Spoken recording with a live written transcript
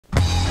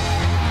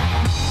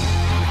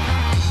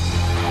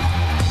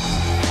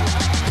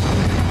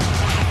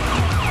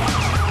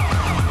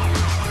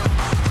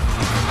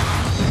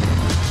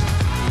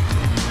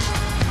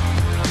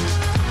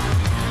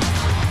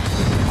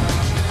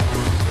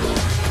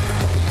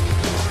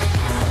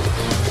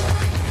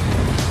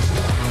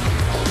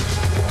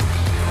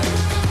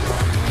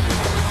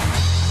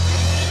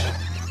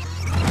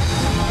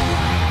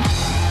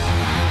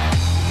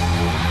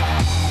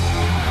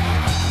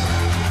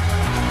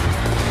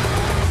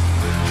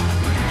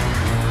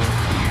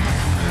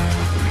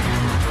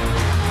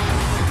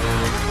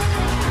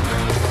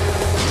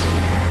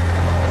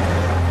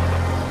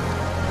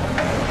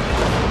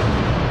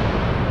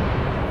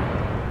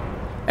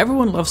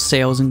Everyone loves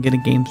sales and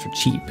getting games for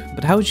cheap,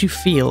 but how would you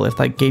feel if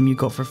that game you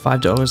got for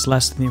 $5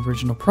 less than the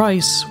original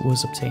price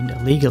was obtained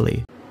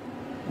illegally?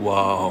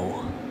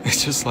 Wow,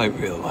 it's just like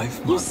real life,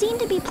 man. You seem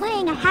to be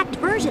playing a hacked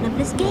version of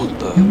this game.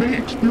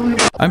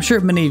 I'm sure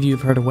many of you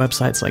have heard of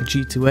websites like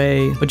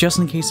G2A, but just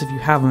in case if you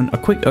haven't, a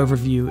quick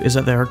overview is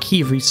that they're a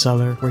key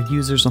reseller where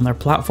users on their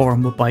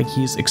platform will buy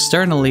keys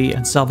externally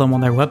and sell them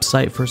on their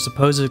website for a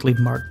supposedly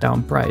marked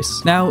down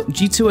price. Now,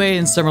 G2A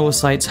and similar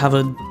sites have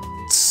a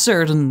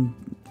certain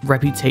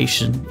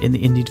reputation in the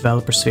indie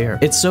developer sphere.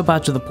 It's so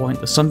bad to the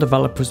point that some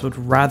developers would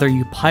rather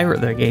you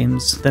pirate their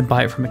games than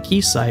buy it from a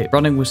key site.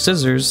 Running with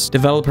Scissors,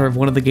 developer of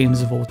one of the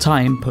games of all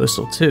time,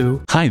 Postal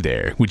 2, Hi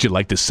there, would you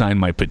like to sign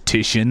my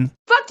petition?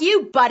 Fuck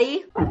you,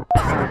 buddy!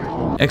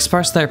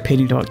 expressed their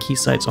opinion about key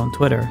sites on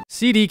Twitter.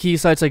 CD key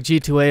sites like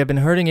G2A have been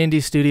hurting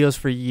indie studios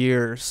for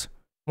years.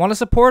 Want to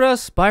support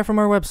us? Buy from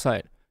our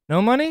website.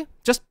 No money?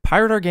 Just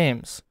pirate our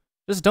games.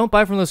 Just don't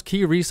buy from those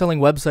key reselling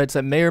websites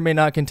that may or may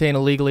not contain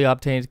illegally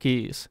obtained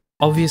keys.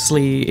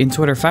 Obviously, in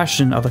Twitter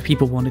fashion, other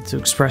people wanted to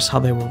express how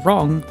they were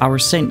wrong. Our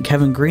saint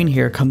Kevin Green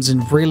here comes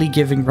in really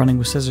giving Running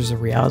with Scissors a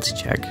reality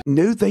check.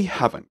 No, they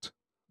haven't.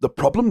 The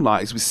problem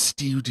lies with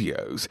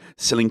studios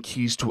selling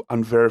keys to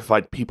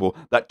unverified people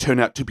that turn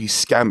out to be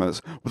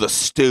scammers with a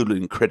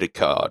stolen credit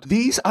card.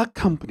 These are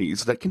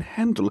companies that can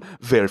handle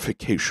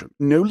verification.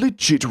 No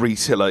legit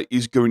reseller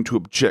is going to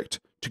object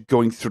to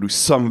going through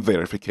some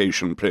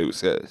verification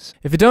process.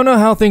 If you don't know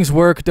how things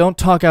work, don't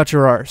talk out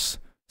your arse.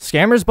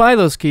 Scammers buy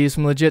those keys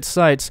from legit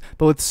sites,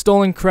 but with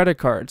stolen credit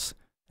cards,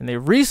 and they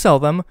resell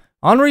them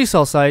on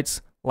resale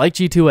sites like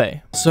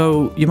G2A.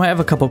 So, you might have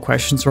a couple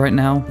questions right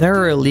now. There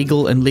are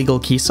illegal and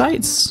legal key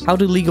sites? How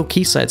do legal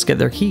key sites get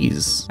their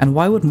keys? And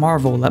why would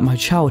Marvel let my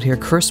child hear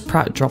Chris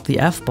Pratt drop the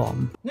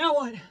F-bomb? Now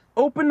what?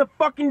 Open the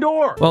fucking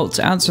door! Well,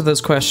 to answer those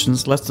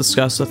questions, let's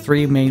discuss the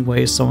three main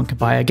ways someone can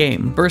buy a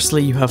game.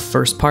 Firstly, you have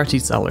first-party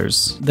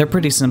sellers. They're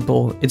pretty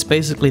simple. It's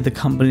basically the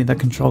company that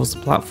controls the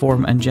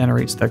platform and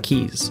generates their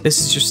keys. This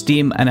is your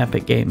Steam and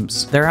Epic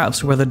Games. They're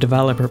apps where the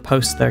developer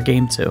posts their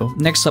game to.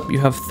 Next up, you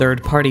have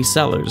third-party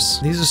sellers.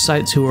 These are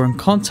sites who are in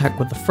contact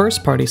with the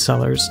first-party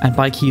sellers and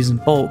buy keys in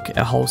bulk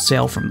at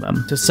wholesale from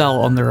them to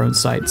sell on their own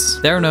sites.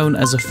 They're known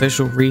as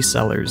official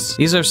resellers.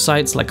 These are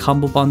sites like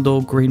Humble Bundle,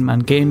 Green Man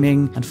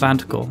Gaming, and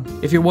Fantical.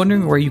 If you're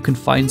wondering where you can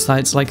find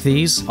sites like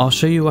these, I'll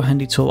show you a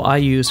handy tool I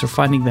use for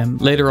finding them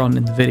later on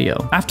in the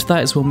video. After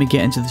that is when we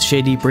get into the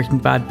shady Breaking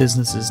Bad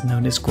businesses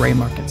known as grey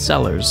market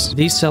sellers.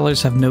 These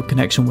sellers have no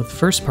connection with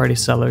first-party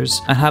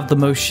sellers and have the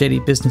most shady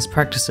business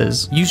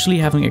practices, usually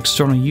having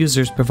external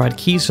users provide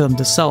keys for them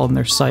to sell on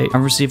their site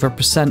and receive a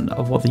percent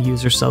of what the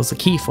user sells the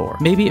key for.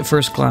 Maybe at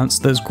first glance,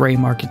 those grey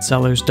market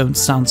sellers don't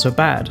sound so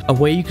bad. A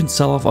way you can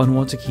sell off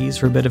unwanted keys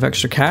for a bit of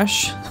extra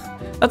cash?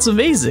 That's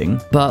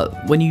amazing.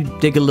 But when you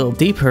dig a little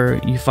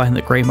deeper, you find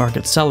that grey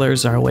market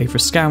sellers are a way for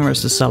scammers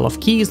to sell off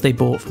keys they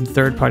bought from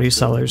third-party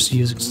sellers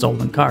using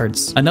stolen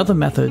cards. Another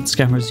method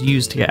scammers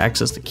use to get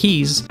access to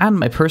keys, and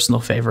my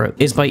personal favorite,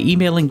 is by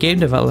emailing game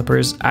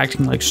developers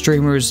acting like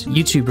streamers,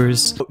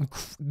 YouTubers.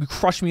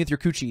 Crush me with your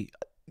coochie.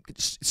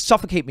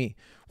 Suffocate me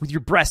with your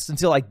breasts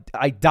until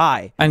I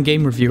die. And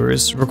game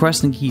reviewers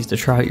requesting keys to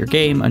try out your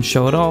game and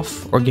show it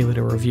off or give it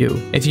a review.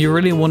 If you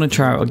really want to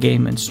try out a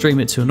game and stream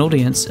it to an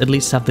audience, at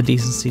least have the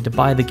decency to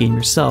buy the game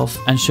yourself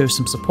and show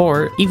some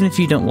support. Even if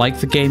you don't like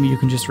the game, you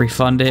can just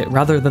refund it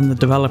rather than the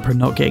developer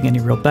not getting any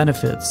real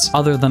benefits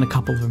other than a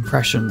couple of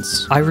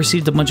impressions. I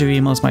received a bunch of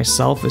emails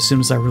myself as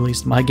soon as I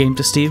released my game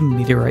to Steam,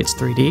 Meteorites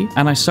 3D,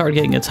 and I started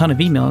getting a ton of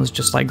emails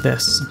just like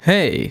this.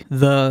 Hey,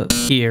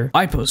 here.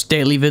 I post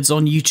daily vids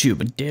on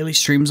YouTube and daily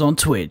streams on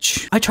Twitch.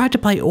 I tried to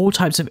play all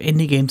types of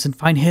indie games and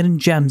find hidden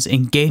gems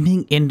in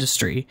gaming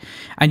industry,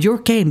 and your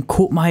game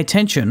caught my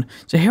attention,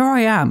 so here I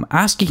am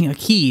asking a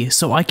key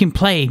so I can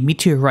play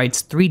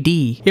Meteorites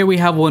 3D. Here we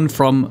have one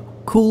from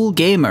Cool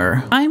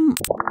Gamer.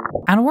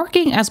 And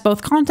working as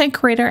both content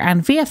creator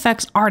and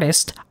VFX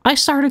artist, I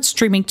started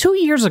streaming 2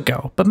 years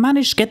ago, but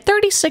managed to get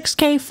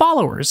 36k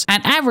followers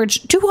and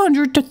average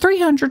 200 to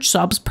 300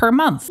 subs per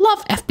month.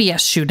 Love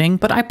FPS shooting,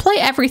 but I play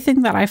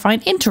everything that I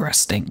find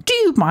interesting. Do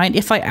you mind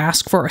if I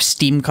ask for a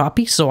Steam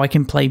copy so I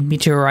can play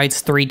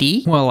Meteorites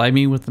 3D? Well, I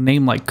mean, with a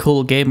name like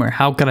Cool Gamer,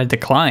 how could I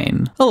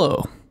decline?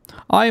 Hello,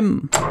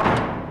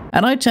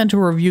 and I tend to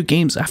review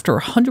games after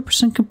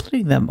 100%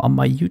 completing them on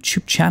my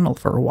YouTube channel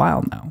for a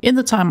while now. In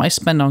the time I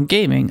spend on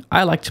gaming,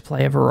 I like to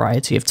play a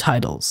variety of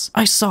titles.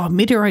 I saw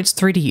Meteorites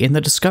 3D in the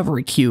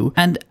discovery queue,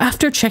 and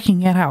after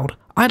checking it out,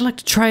 I'd like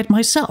to try it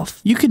myself.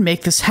 You can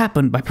make this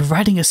happen by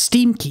providing a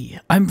Steam key.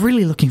 I'm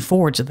really looking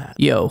forward to that.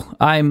 Yo,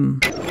 I'm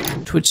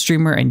Twitch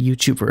streamer and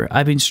YouTuber.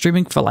 I've been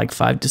streaming for like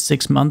 5 to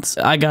 6 months.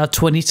 I got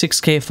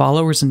 26k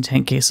followers and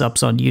 10k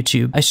subs on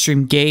YouTube. I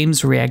stream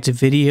games, reactive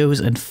videos,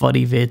 and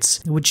funny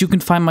vids, which you can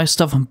find my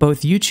stuff on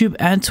both YouTube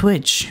and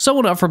Twitch.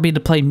 Someone offered me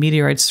to play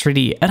Meteorites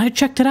 3D, and I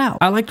checked it out.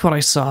 I liked what I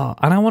saw,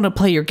 and I want to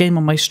play your game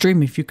on my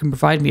stream. If you can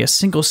provide me a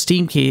single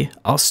Steam key,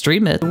 I'll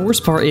stream it. The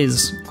worst part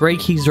is, grey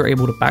keys are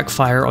able to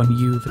backfire on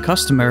you, the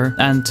customer,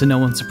 and to no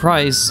one's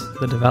surprise,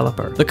 the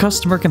developer. The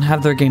customer can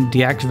have their game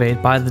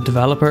deactivated by the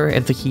developer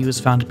if the key was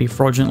found to be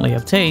fraudulently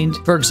obtained.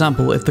 For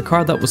example, if the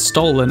card that was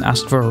stolen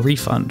asked for a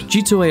refund.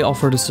 G2A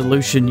offered a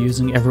solution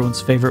using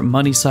everyone's favorite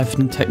money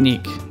siphoning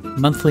technique,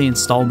 monthly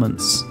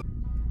installments.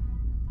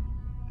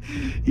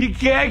 You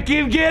can't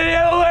keep getting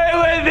away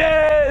with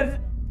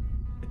it!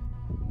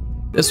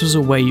 This was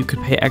a way you could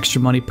pay extra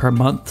money per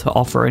month to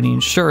offer any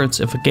insurance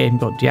if a game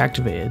got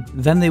deactivated.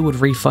 Then they would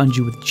refund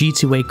you with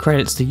G2A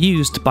credits to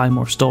use to buy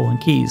more stolen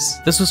keys.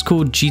 This was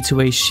called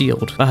G2A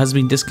Shield, but has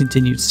been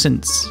discontinued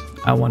since.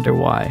 I wonder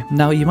why.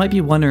 Now, you might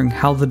be wondering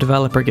how the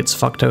developer gets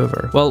fucked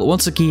over. Well,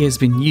 once a key has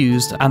been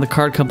used and the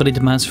card company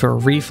demands for a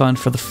refund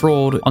for the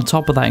fraud, on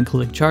top of that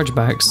including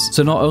chargebacks,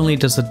 so not only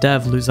does the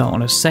dev lose out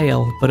on a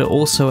sale, but it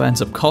also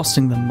ends up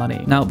costing them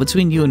money. Now,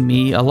 between you and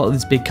me, a lot of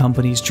these big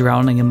companies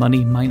drowning in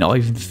money might not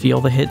even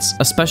feel the hits,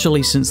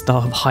 especially since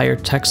they'll have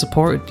hired tech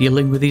support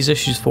dealing with these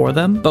issues for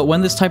them. But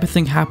when this type of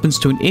thing happens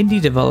to an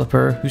indie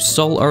developer whose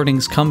sole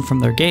earnings come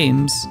from their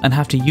games and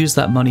have to use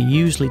that money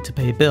usually to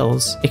pay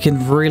bills, it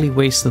can really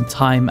waste them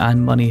time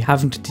and money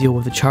having to deal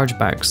with the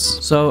chargebacks.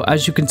 So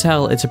as you can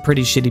tell, it's a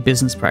pretty shitty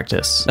business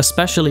practice,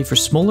 especially for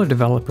smaller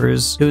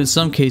developers who in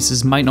some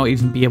cases might not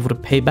even be able to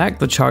pay back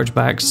the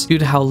chargebacks due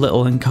to how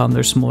little income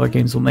their smaller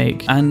games will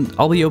make. And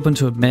I'll be open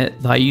to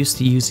admit that I used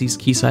to use these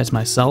key sites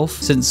myself,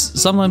 since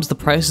sometimes the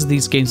prices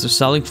these games are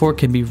selling for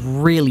can be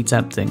really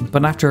tempting.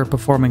 But after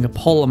performing a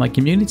poll on my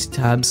community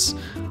tabs,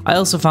 I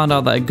also found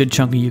out that a good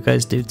chunk of you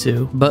guys do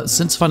too. But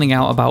since finding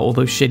out about all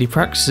those shady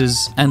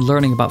practices and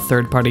learning about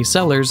third-party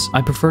sellers,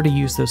 I prefer to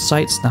use those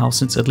sites now,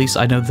 since at least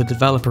I know the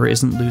developer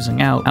isn't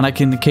losing out and I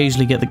can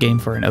occasionally get the game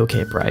for an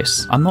okay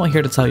price. I'm not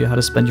here to tell you how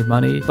to spend your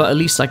money, but at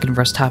least I can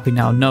rest happy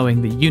now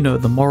knowing that you know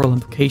the moral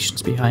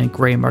implications behind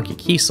grey market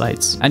key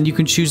sites, and you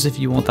can choose if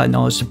you want that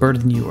knowledge to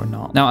burden you or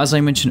not. Now, as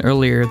I mentioned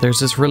earlier, there's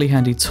this really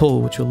handy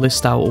tool which will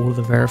list out all of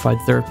the verified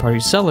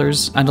third-party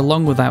sellers, and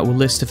along with that will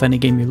list if any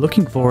game you're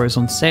looking for is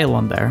on sale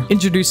on there.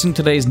 Introducing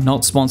today's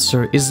not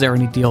sponsor,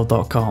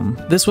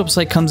 IsThereAnyDeal.com. This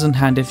website comes in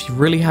handy if you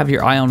really have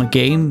your eye on a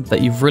game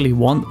that you really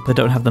want but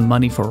don't have the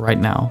money for right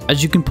now,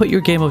 as you can put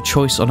your game of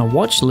choice on a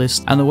watch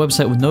list and the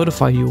website will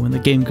notify you when the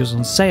game goes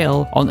on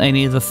sale on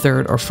any of the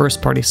third or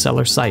first party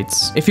seller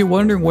sites. If you're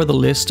wondering where the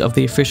list of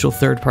the official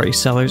third party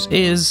sellers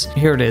is,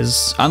 here it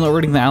is. I'm not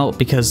reading that out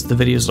because the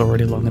video is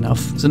already long enough.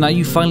 So now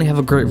you finally have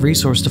a great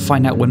resource to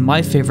find out when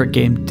my favorite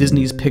game,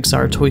 Disney's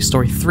Pixar Toy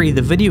Story 3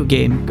 the video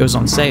game, goes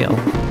on sale.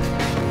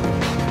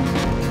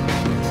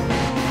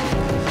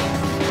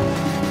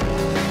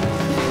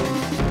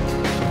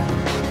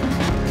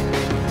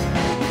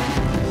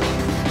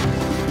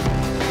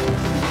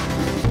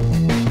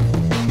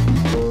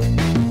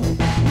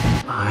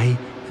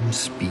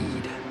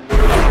 Speed.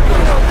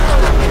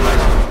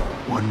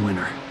 One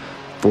winner,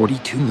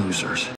 42 losers.